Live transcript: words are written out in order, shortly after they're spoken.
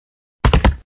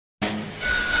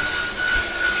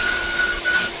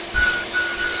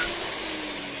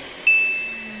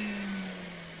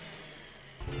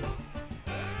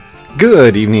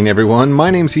Good evening, everyone. My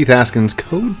name's Heath Haskins,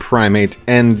 Code Primate,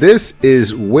 and this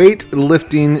is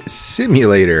Weightlifting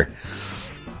Simulator.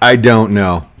 I don't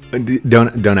know.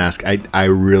 Don't ask. I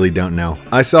really don't know.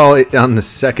 I saw it on the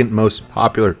second most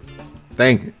popular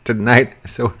thing tonight,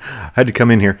 so I had to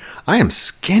come in here. I am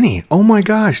skinny. Oh my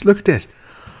gosh, look at this.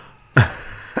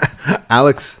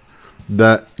 Alex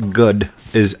the Good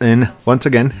is in once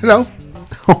again. Hello.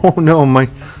 Oh no, my...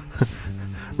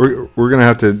 We're gonna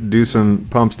have to do some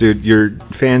pumps, dude. Your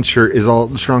fan shirt is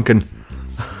all shrunken.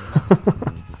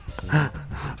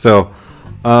 So,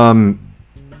 yeah,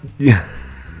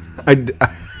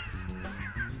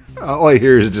 all I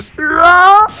hear is just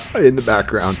in the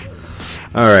background.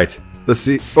 All right, let's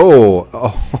see. Oh,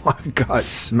 I got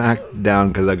smacked down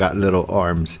because I got little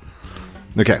arms.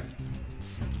 Okay,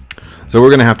 so we're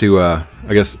gonna have to, I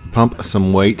guess, pump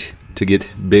some weight to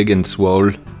get big and swole.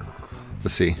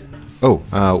 Let's see. Oh,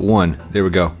 one. There we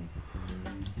go.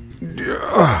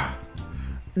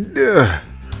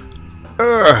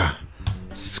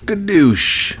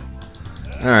 Skadoosh.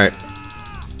 Alright.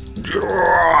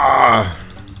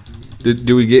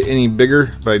 Do we get any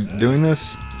bigger by doing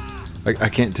this? I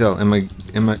can't tell. Am I...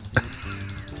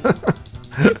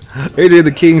 Hey dude,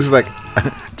 the king's like,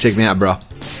 check me out, bro.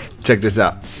 Check this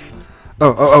out.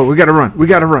 Oh, we gotta run. We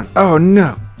gotta run. Oh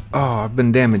no. Oh, I've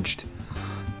been damaged.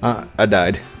 I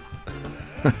died.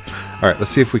 Alright, let's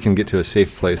see if we can get to a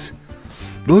safe place.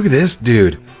 Look at this,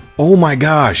 dude. Oh my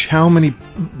gosh. How many,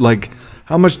 like,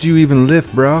 how much do you even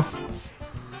lift, bro?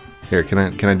 Here, can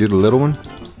I do the little one?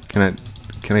 Can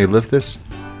I lift this?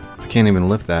 I can't even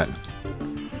lift that.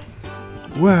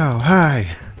 Wow, hi.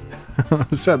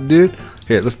 What's up, dude?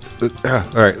 Here,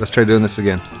 alright, let's try doing this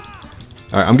again.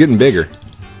 Alright, I'm getting bigger.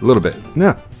 A little bit.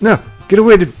 No, get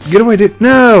away, dude.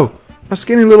 No! My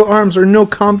skinny little arms are no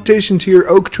competition to your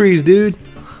oak trees, dude.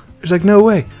 There's like no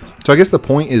way. So I guess the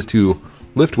point is to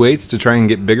lift weights to try and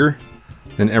get bigger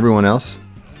than everyone else,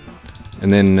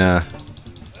 and then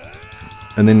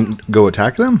go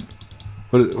attack them.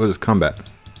 What is combat?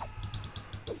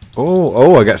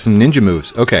 Oh, I got some ninja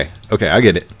moves. Okay, I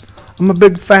get it. I'm a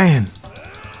big fan.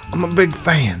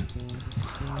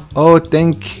 Oh,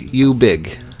 thank you,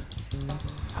 big.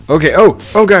 Okay.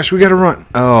 Oh gosh, we gotta run.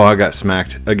 Oh, I got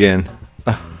smacked again.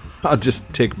 I'll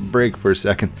just take a break for a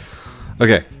second.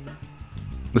 Okay.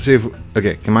 Let's see if...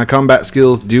 Okay, can my combat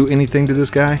skills do anything to this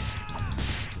guy?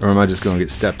 Or am I just going to get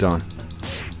stepped on?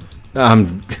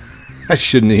 I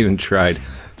shouldn't have even tried.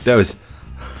 That was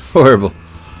horrible.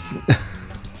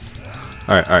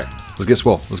 Alright. Let's get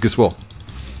swole.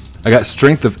 I got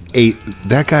strength of 8.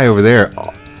 That guy over there,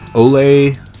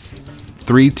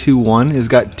 Ole321, has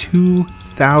got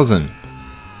 2,000.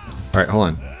 Alright, hold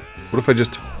on. What if I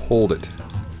just hold it?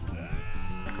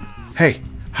 Hey,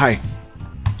 hi.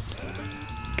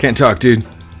 Can't talk, dude.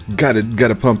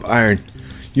 Gotta pump iron.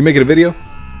 You making a video?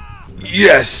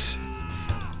 Yes.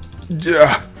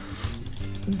 Yeah.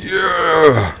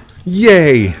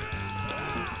 Yay.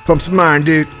 Pump some iron,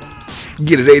 dude.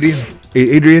 Get it,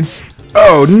 Adrian.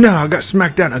 Oh no, I got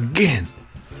smacked down again.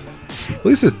 At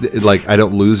least it's like I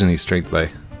don't lose any strength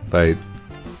by.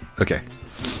 Okay.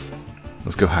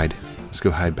 Let's go hide.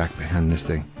 Back behind this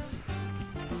thing.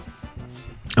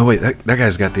 Oh wait, that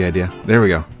guy's got the idea. There we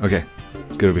go. Okay.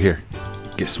 Let's get over here.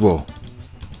 Get swole.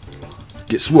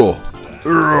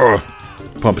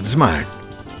 Pumping some iron.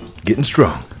 Getting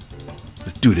strong.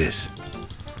 Let's do this.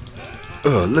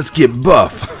 Let's get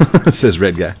buff, says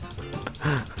red guy.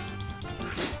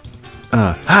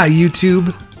 Hi,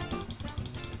 YouTube.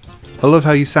 I love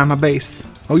how you sound my bass.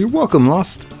 Oh, you're welcome,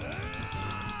 Lost.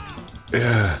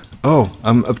 Oh,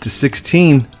 I'm up to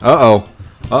 16.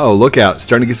 Uh-oh, look out.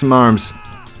 Starting to get some arms.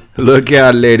 Look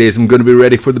out, ladies. I'm going to be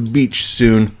ready for the beach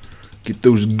soon. Get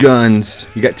those guns.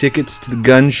 You got tickets to the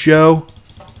gun show?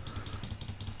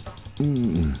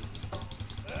 Can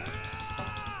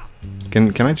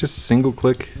I just single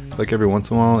click like every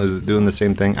once in a while? Is it doing the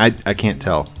same thing? I can't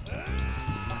tell.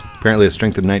 Apparently a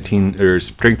strength of 19 or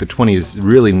strength of 20 is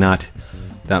really not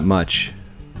that much.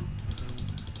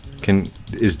 I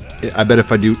bet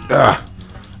if I do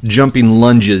jumping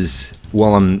lunges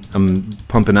while I'm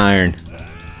pumping iron,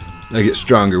 I get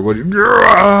stronger. What? You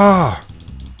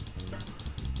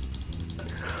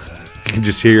can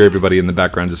just hear everybody in the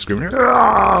background just screaming.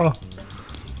 Oh,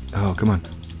 come on.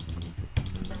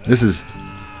 This is...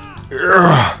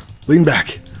 Lean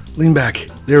back.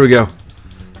 There we go.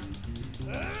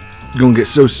 I'm gonna get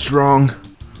so strong.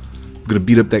 I'm gonna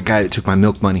beat up that guy that took my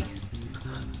milk money.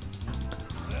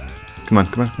 Come on.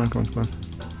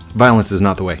 Violence is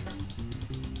not the way.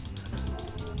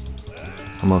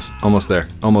 Almost there.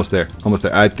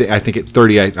 I think at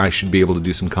 30 I should be able to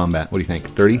do some combat. What do you think?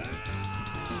 30?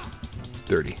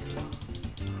 30.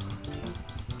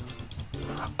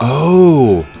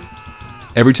 Oh!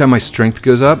 Every time my strength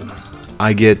goes up,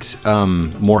 I get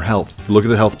more health. Look at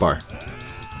the health bar.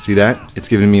 See that? It's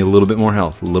giving me a little bit more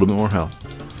health. A little bit more health.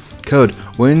 Code,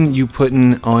 when you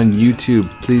putting on YouTube,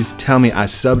 please tell me I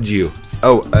subbed you.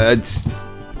 Oh,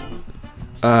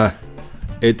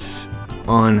 it's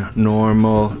on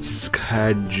normal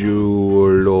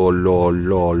schedule.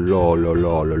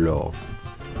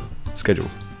 Schedule.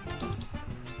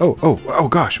 Oh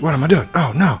gosh, what am I doing?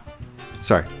 Oh no.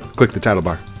 Sorry, click the title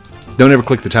bar. Don't ever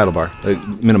click the title bar. It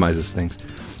minimizes things.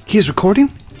 He's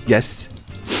recording? Yes.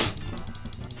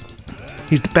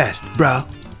 He's the best, bro.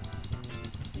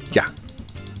 Yeah.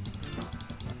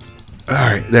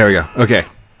 Alright, there we go. Okay.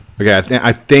 Okay,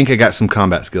 I think I got some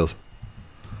combat skills.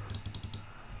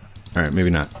 Alright, maybe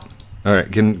not.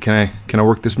 Alright, can I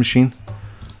work this machine?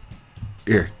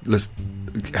 Here, let's...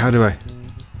 How do I...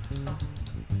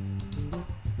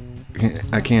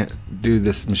 I can't do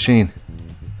this machine.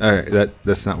 Alright,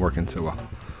 that's not working so well.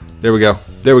 There we go.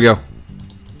 There we go.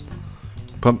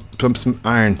 Pump some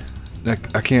iron.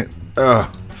 I can't...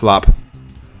 flop.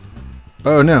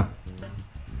 Oh no.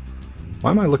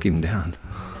 Why am I looking down?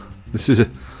 This is a...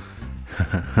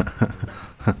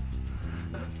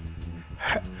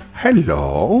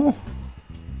 Hello?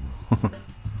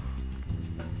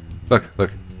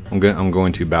 Look. I'm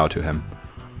going to bow to him.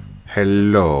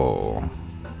 Hello.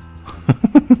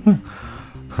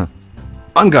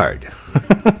 On guard.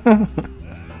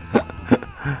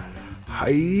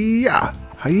 Hiya!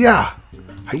 Hiya!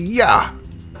 Hiya!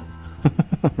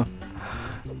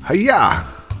 Hiya!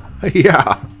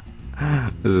 Hiya!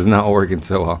 This is not working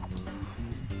so well.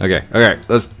 Okay,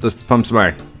 let's pump some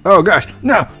iron. Oh gosh,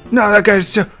 no, that guy's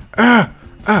so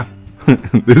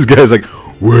This guy's like,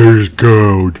 where's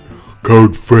Code?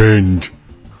 Code friend.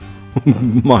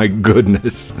 My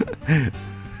goodness.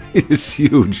 He's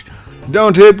huge.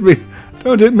 Don't hit me,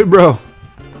 bro.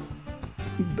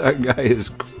 That guy is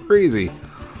crazy.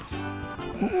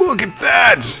 Look at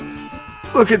that!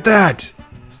 Look at that!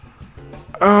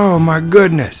 Oh my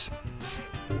goodness!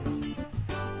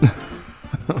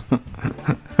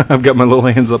 I've got my little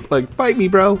hands up like, fight me,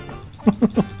 bro!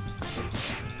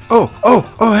 oh,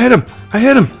 I hit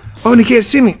him! Oh, and he can't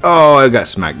see me! Oh, I got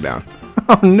smacked down.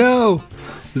 Oh no!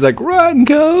 He's like, run,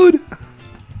 Code!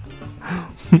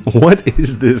 What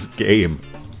is this game?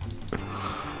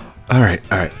 Alright.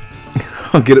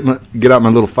 I'll get out my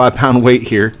little 5-pound weight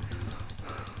here.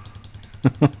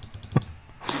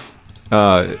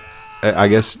 I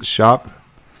guess shop,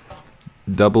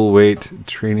 double weight,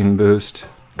 training boost,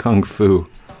 kung fu.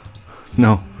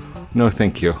 No,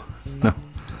 thank you. No,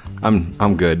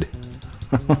 I'm good.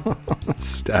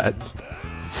 Stats,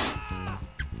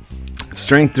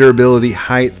 strength, durability,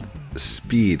 height,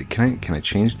 speed. Can I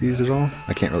change these at all?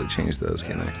 I can't really change those,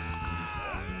 can I?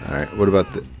 All right. What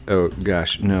about the? Oh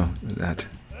gosh, no. That.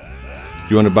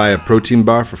 You want to buy a protein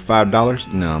bar for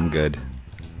 $5? No, I'm good.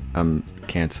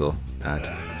 Cancel that.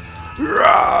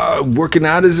 Rah, working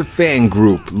out as a fan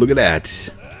group. Look at that.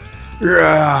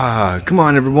 Rah, come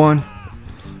on, everyone.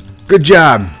 Good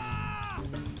job.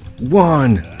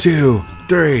 1, 2,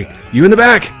 3. You in the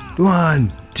back.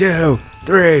 1, 2,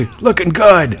 3. Looking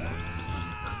good.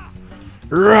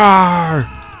 Rah,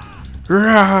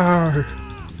 rah.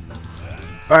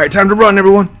 All right, time to run,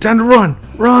 everyone. Time to run.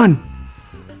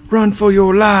 Run for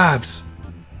your lives.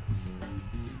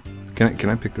 Can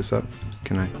I pick this up?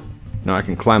 Can I? No, I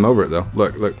can climb over it though.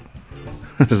 Look.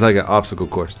 It's like an obstacle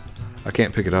course. I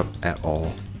can't pick it up at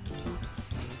all.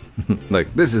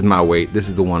 Like, this is my weight. This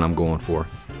is the one I'm going for.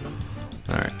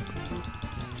 Alright.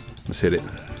 Let's hit it.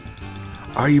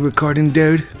 Are you recording,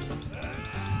 dude?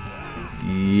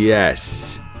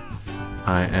 Yes.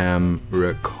 I am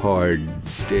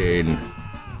recording.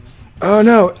 Oh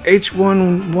no,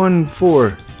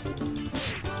 H114.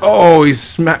 Oh,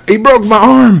 he broke my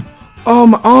arm. Oh,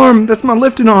 my arm. That's my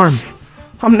lifting arm.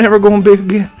 I'm never going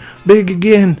big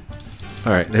again.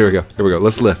 All right, here we go.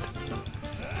 Let's lift.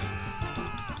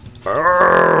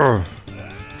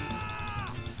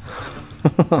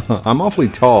 I'm awfully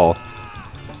tall.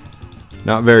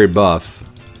 Not very buff.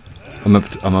 I'm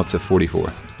up to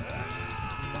 44.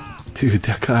 Dude,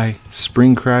 that guy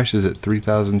spring crashes at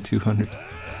 3,200.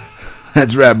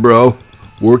 That's right, bro.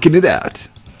 Working it out.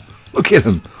 Look at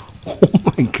him. Oh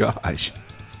my gosh.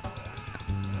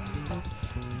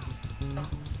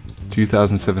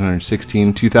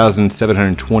 2,716,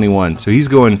 2,721. So he's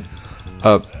going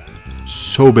up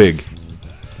so big.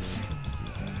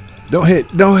 Don't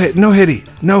hit, no hitty,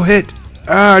 no hit.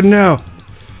 Ah, no.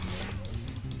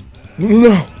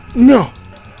 No.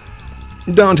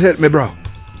 Don't hit me, bro.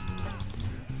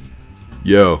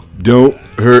 Yo, don't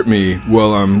hurt me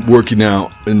while I'm working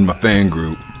out in my fan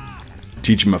group.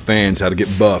 Teaching my fans how to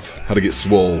get buff, how to get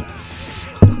swole.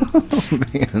 Oh,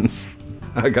 man.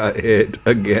 I got hit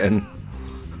again.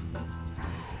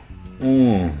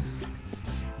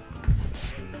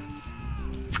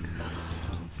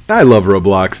 I love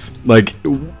Roblox. Like,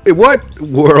 what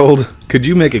world could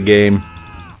you make a game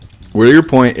where your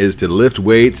point is to lift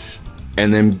weights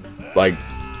and then, like,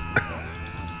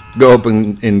 go up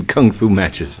in kung fu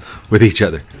matches with each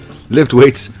other? Lift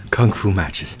weights, kung fu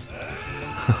matches.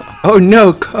 Oh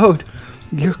no, Code!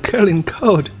 You're killing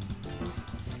Code.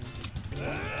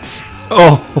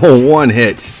 Oh, one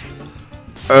hit.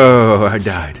 Oh, I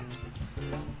died.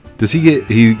 Does he get...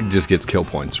 He just gets kill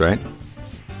points, right?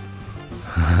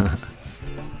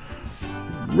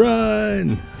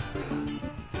 Run!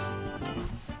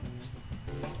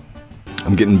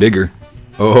 I'm getting bigger.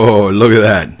 Oh, look at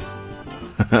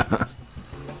that.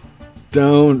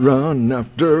 Don't run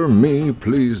after me.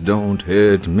 Please don't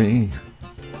hit me.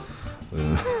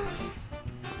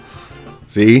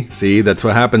 See, that's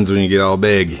what happens when you get all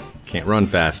big. Can't run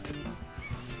fast.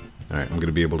 Alright, I'm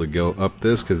gonna be able to go up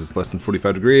this because it's less than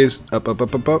 45 degrees. Up, up,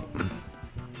 up, up, up.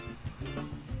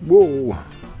 Whoa.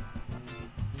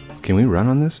 Can we run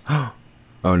on this? Oh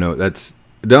no, that's...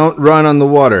 Don't run on the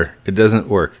water. It doesn't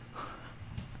work.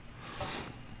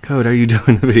 Code, are you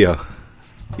doing a video?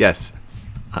 Yes,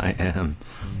 I am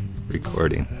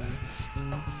recording.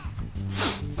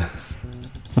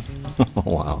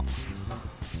 Oh,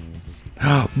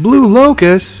 wow. Blue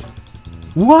locust?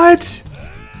 What?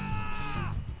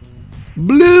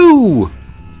 Blue!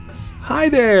 Hi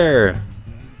there!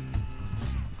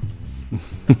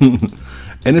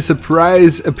 And a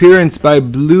surprise appearance by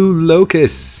Blue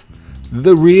Locust.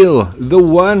 The real, the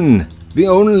one, the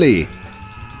only.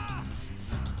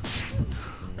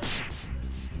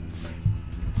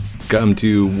 Come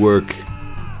to work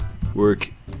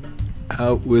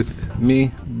out with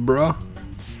me, bro.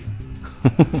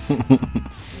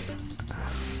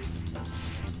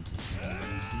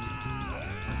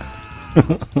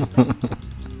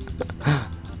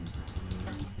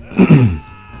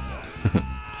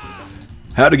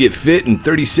 How to get fit in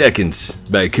 30 seconds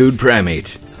by Code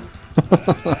Primate.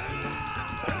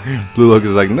 Blue Locust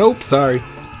is like, nope, sorry.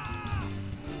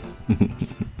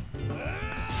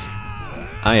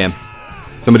 I am.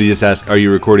 Somebody just asked, are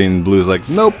you recording? And Blue's like,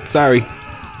 nope, sorry.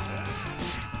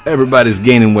 Everybody's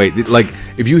gaining weight. Like,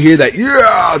 if you hear that,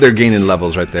 yeah, they're gaining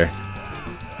levels right there.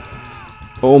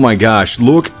 Oh my gosh,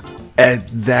 look at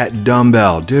that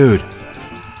dumbbell, dude.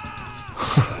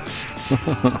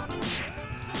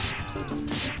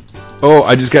 Oh,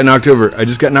 I just got knocked over.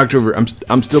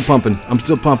 I'm still pumping.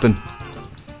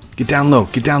 Get down low.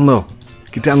 Get down low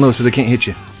so they can't hit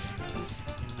you.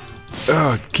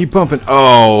 Oh, keep pumping.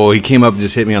 Oh, he came up and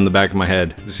just hit me on the back of my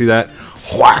head. You see that?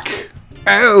 Whack!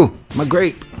 Oh, my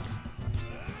grape.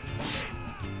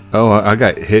 Oh, I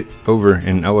got hit over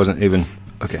and I wasn't even...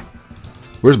 Okay.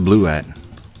 Where's Blue at?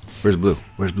 Where's Blue?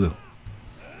 Where's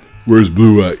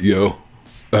Blue at, yo?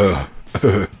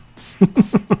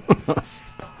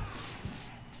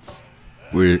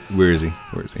 Where is he?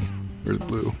 Where's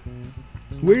Blue?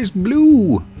 Where's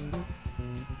Blue?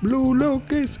 Blue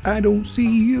Locust, I don't see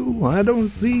you.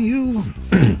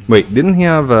 Wait, didn't he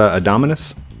have a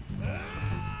Dominus?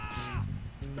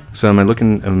 So am I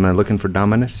looking for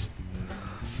Dominus?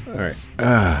 Alright.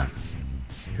 Here,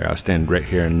 I'll stand right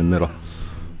here in the middle.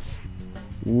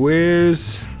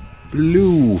 Where's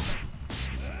Blue?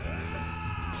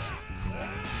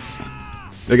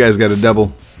 That guy's got a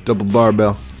double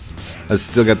barbell. I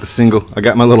still got the single. I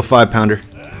got my little 5-pounder.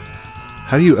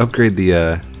 How do you upgrade the,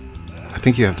 I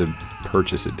think you have to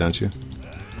purchase it, don't you?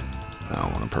 I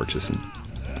don't want to purchase it.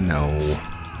 No,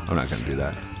 I'm not going to do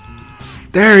that.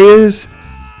 There he is!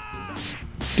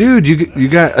 Dude, you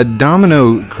got a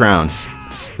domino crown.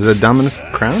 Is that a Dominus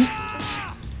crown?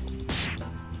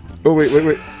 Oh,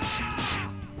 wait.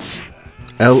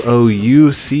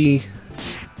 L-O-U-C-S.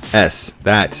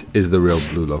 That is the real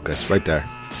Blue Locust, right there.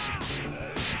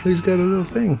 He's got a little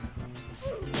thing.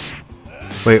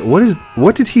 Wait, what was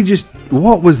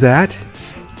that?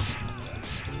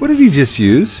 What did he just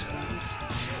use?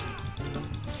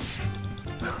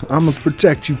 I'm gonna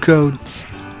protect you, Code.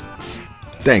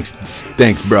 Thanks,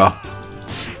 bro.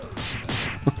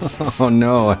 Oh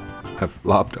no, I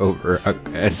flopped over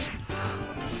again.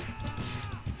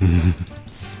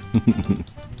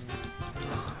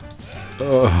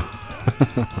 Oh.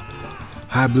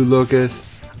 Hi, Blue Locust.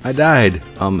 I died.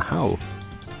 How?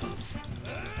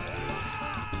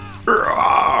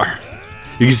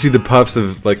 You can see the puffs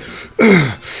of, like,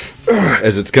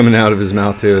 as it's coming out of his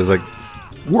mouth, too. It's like,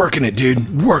 Working it,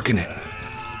 dude. Working it.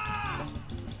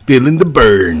 Feeling the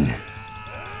burn.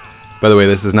 By the way,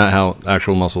 this is not how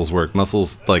actual muscles work.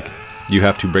 Muscles, like, you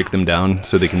have to break them down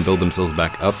so they can build themselves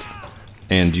back up.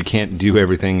 And you can't do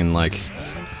everything in, like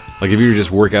if you were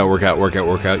just work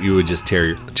out, you would just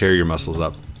tear your muscles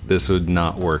up. This would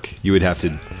not work. You would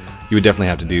definitely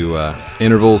have to do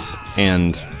intervals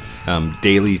and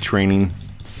daily training.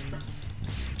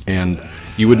 And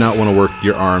you would not want to work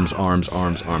your arms.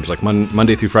 Like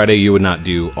Monday through Friday, you would not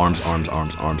do arms.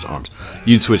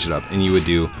 You'd switch it up, and you would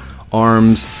do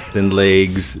arms, then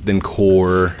legs, then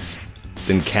core,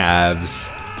 then calves,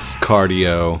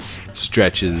 cardio,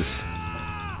 stretches.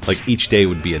 Like each day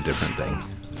would be a different thing.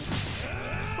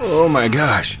 Oh my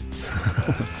gosh.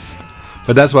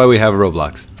 But that's why we have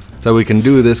Roblox. So we can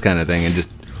do this kind of thing and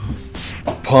just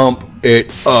pump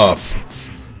it up.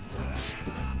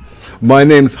 My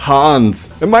name's Hans,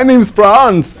 and my name's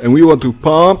Franz, and we want to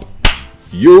pump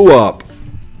you up.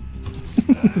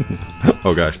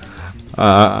 Oh gosh.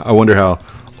 I wonder how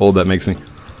old that makes me.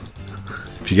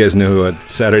 If you guys know what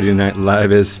Saturday Night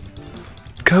Live is.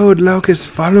 Code Locust,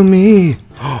 follow me.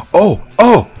 Oh,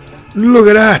 look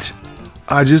at that.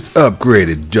 I just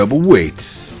upgraded double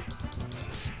weights.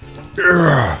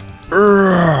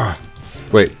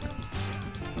 Wait.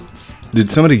 Did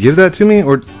somebody give that to me,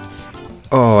 or...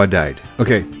 Oh, I died.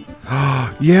 Okay.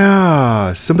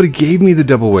 Yeah, somebody gave me the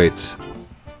double weights.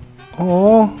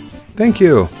 Oh, thank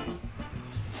you.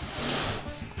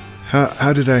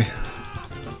 How did I...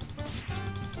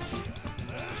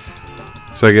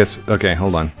 So I guess... Okay,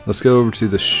 hold on. Let's go over to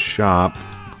the shop.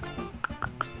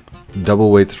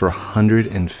 Double weights for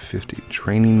 150.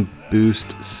 Training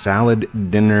boost, salad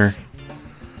dinner.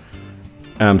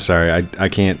 I'm sorry, I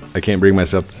can't bring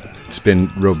myself to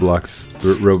spend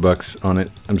Robux on it.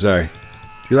 I'm sorry. Do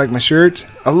you like my shirt?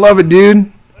 I love it,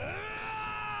 dude.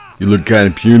 You look kind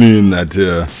of puny in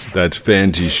that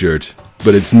fan t-shirt,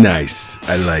 but it's nice.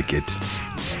 I like it.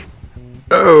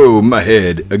 Oh, my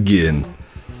head again.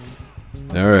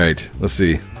 All right, let's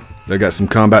see. I got some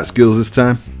combat skills this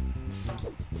time.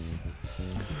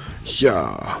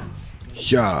 Yeah.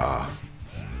 You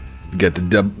got the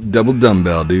double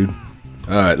dumbbell, dude.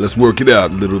 All right, let's work it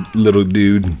out, little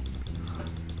dude.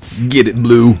 Get it,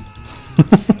 Blue.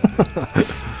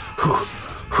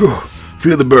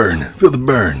 Feel the burn. Feel the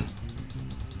burn.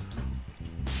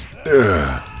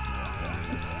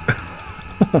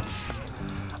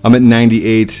 I'm at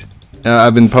 98.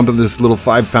 I've been pumping this little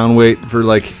 5-pound weight for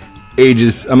like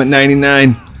ages. I'm at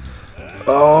 99.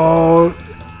 Oh,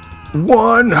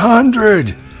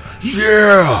 100.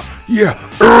 Yeah.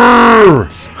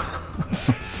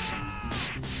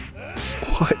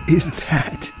 What is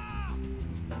that?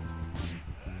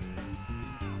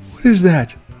 What is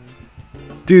that?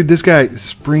 Dude, this guy,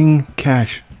 Spring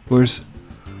Cash. Where's...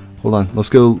 Hold on. Let's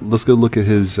go look at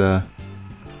his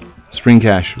Spring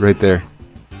Cash right there.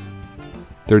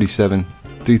 37.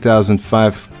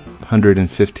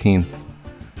 3,515.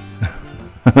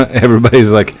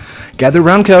 Everybody's like, gather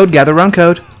round code, gather round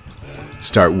code.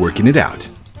 Start working it out.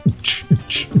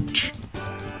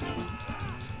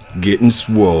 Getting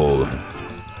swole.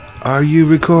 Are you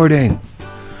recording?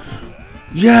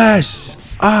 Yes,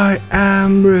 I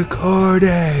am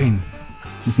recording.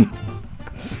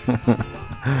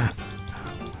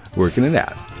 Working it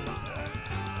out.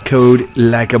 Code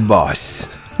like a boss.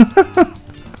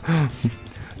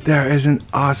 There is an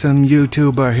awesome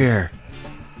YouTuber here.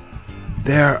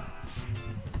 There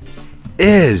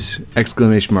is!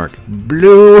 Exclamation mark.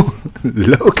 Blue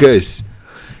Locust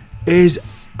is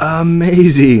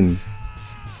amazing.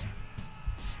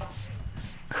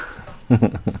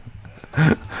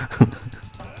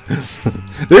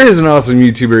 There is an awesome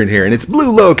YouTuber in here, and it's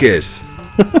Blue Locust.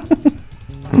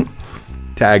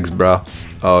 Tags, bro.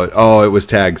 Oh, it was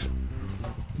tags.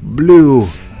 Blue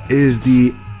is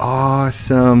the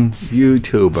awesome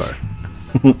YouTuber.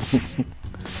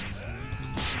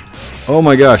 Oh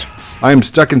my gosh. I am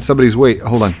stuck in somebody's weight.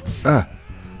 Hold on.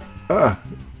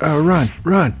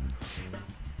 Run.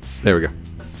 There we go.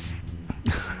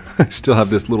 I still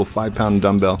have this little 5-pound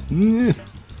dumbbell.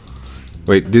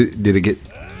 Wait, did it get...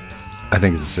 I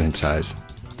think it's the same size.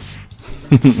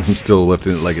 I'm still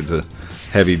lifting it like it's a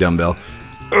heavy dumbbell.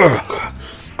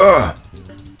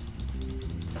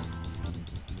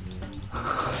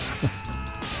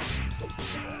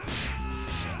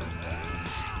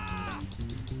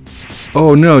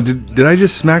 Oh no, did I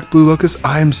just smack Blue Locust?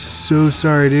 I'm so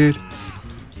sorry, dude.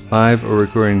 Live or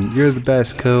recording. You're the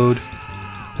best, Code.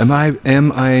 Am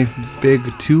I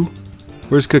big too?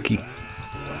 Where's Cookie?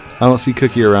 I don't see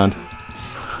Cookie around.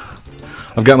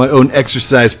 I've got my own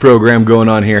exercise program going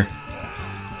on here.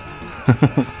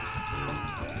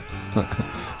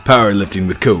 Powerlifting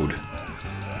with code.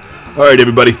 Alright,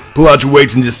 everybody, pull out your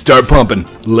weights and just start pumping.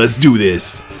 Let's do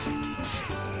this.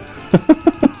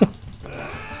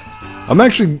 I'm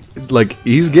actually, like,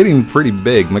 he's getting pretty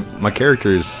big. My character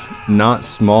is not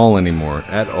small anymore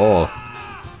at all.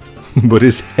 But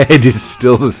his head is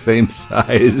still the same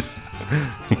size.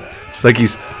 It's like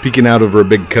he's peeking out over a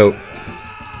big coat.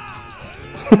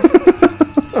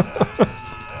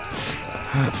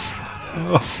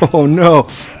 Oh no.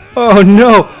 Oh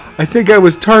no. I think I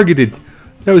was targeted.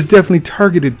 That was definitely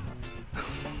targeted.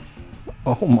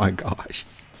 Oh my gosh.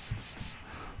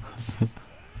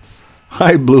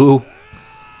 Hi, Blue.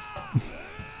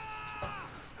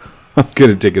 I'm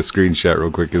gonna take a screenshot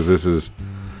real quick because this is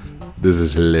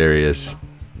hilarious.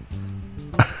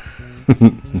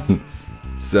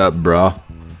 What's up, bro?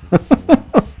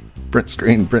 Print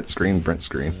screen, print screen, print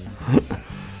screen.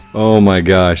 Oh my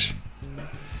gosh.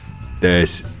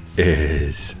 This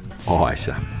is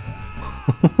awesome.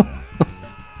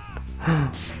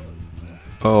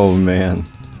 Oh man.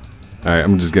 Alright,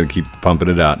 I'm just gonna keep pumping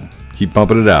it out. Keep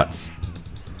pumping it out.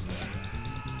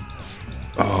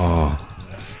 Oh.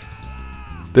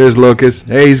 There's Locust.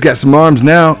 Hey, he's got some arms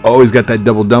now. Oh, he's got that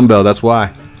double dumbbell. That's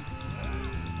why.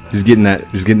 He's getting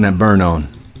that burn on.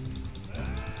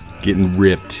 Getting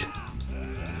ripped.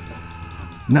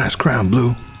 Nice crown,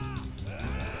 Blue.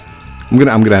 I'm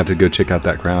gonna have to go check out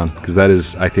that crown because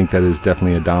I think that is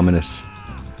definitely a Dominus.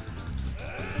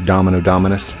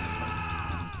 Dominus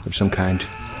of some kind.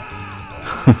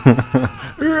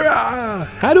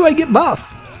 How do I get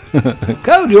buff?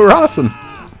 Code, you're awesome.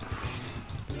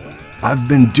 I've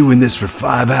been doing this for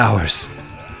 5 hours.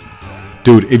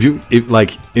 Dude, if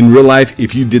like in real life,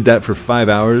 if you did that for 5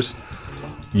 hours,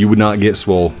 you would not get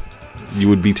swole. You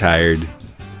would be tired,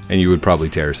 and you would probably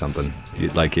tear something.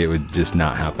 It would just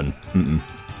not happen.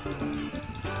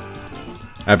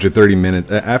 After 30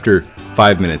 minutes, after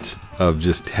 5 minutes of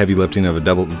just heavy lifting of a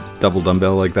double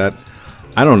dumbbell like that,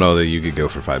 I don't know that you could go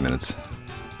for 5 minutes.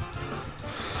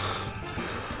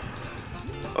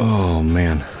 Oh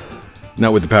man.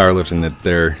 Not with the powerlifting that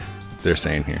they're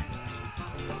saying here.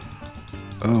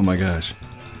 Oh my gosh.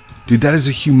 Dude, that is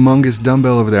a humongous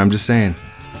dumbbell over there, I'm just saying.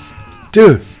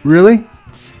 Dude, really?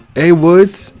 A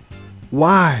Woods?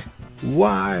 Why?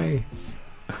 Why?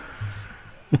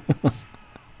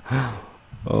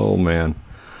 Oh man.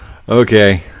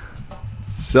 Okay.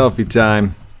 Selfie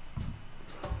time.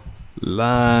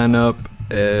 Line up,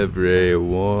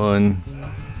 everyone.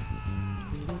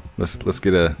 Let's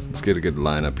get a good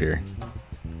lineup here.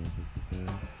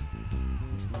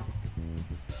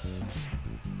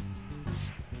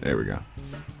 There we go.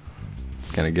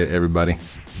 Kind of get everybody.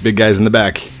 Big guys in the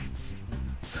back.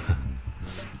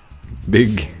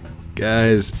 Big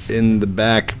guys in the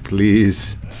back,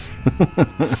 please.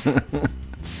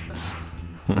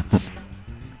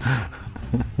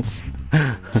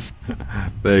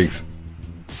 Thanks.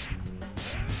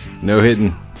 No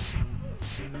hitting.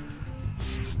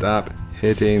 Stop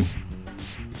hitting.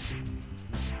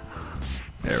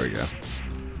 There we go.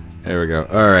 There we go.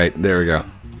 All right, there we go.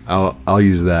 I'll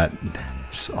use that.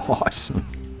 That's awesome.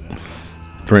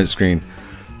 Print screen.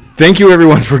 Thank you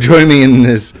everyone for joining me in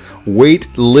this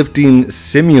weightlifting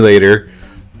simulator.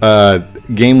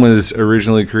 Game was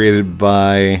originally created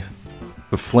by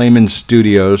Flamin'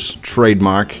 Studios,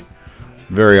 trademark.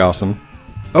 Very awesome.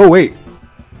 Oh wait.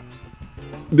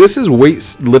 This is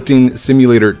Weightlifting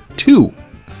Simulator 2.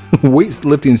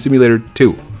 Weightlifting Simulator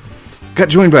 2. Got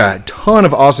joined by a ton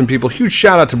of awesome people. Huge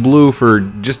shout out to Blue for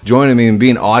just joining me and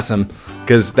being awesome.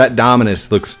 Because that Dominus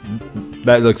looks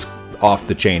off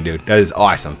the chain, dude. That is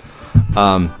awesome.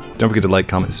 Don't forget to like,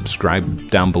 comment, subscribe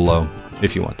down below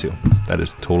if you want to. That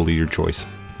is totally your choice.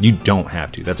 You don't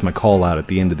have to. That's my call out at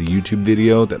the end of the YouTube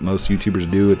video that most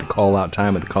YouTubers do at the call out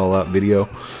time, at the call out video.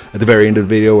 At the very end of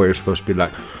the video where you're supposed to be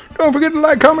like, don't forget to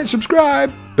like, comment,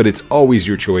 subscribe. But it's always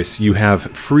your choice. You have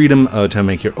freedom to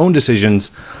make your own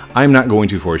decisions. I'm not going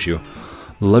to force you.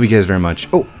 Love you guys very much.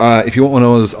 Oh, if you want one of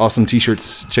those awesome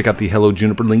t-shirts, check out the Hello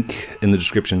Juniper link in the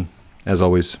description. As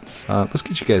always, let's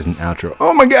get you guys an outro.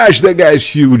 Oh my gosh, that guy's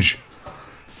huge.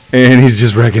 And he's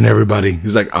just wrecking everybody.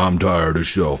 He's like, I'm tired of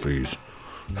selfies.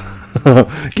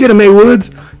 Get him, A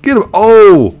Woods. Get him.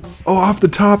 Oh, off the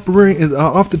top ring,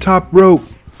 off the top rope.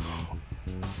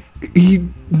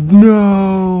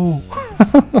 No.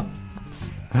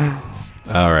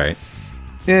 All right.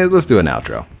 Yeah, let's do an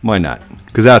outro. Why not?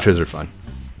 Because outros are fun.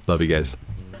 Love you guys.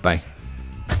 Bye.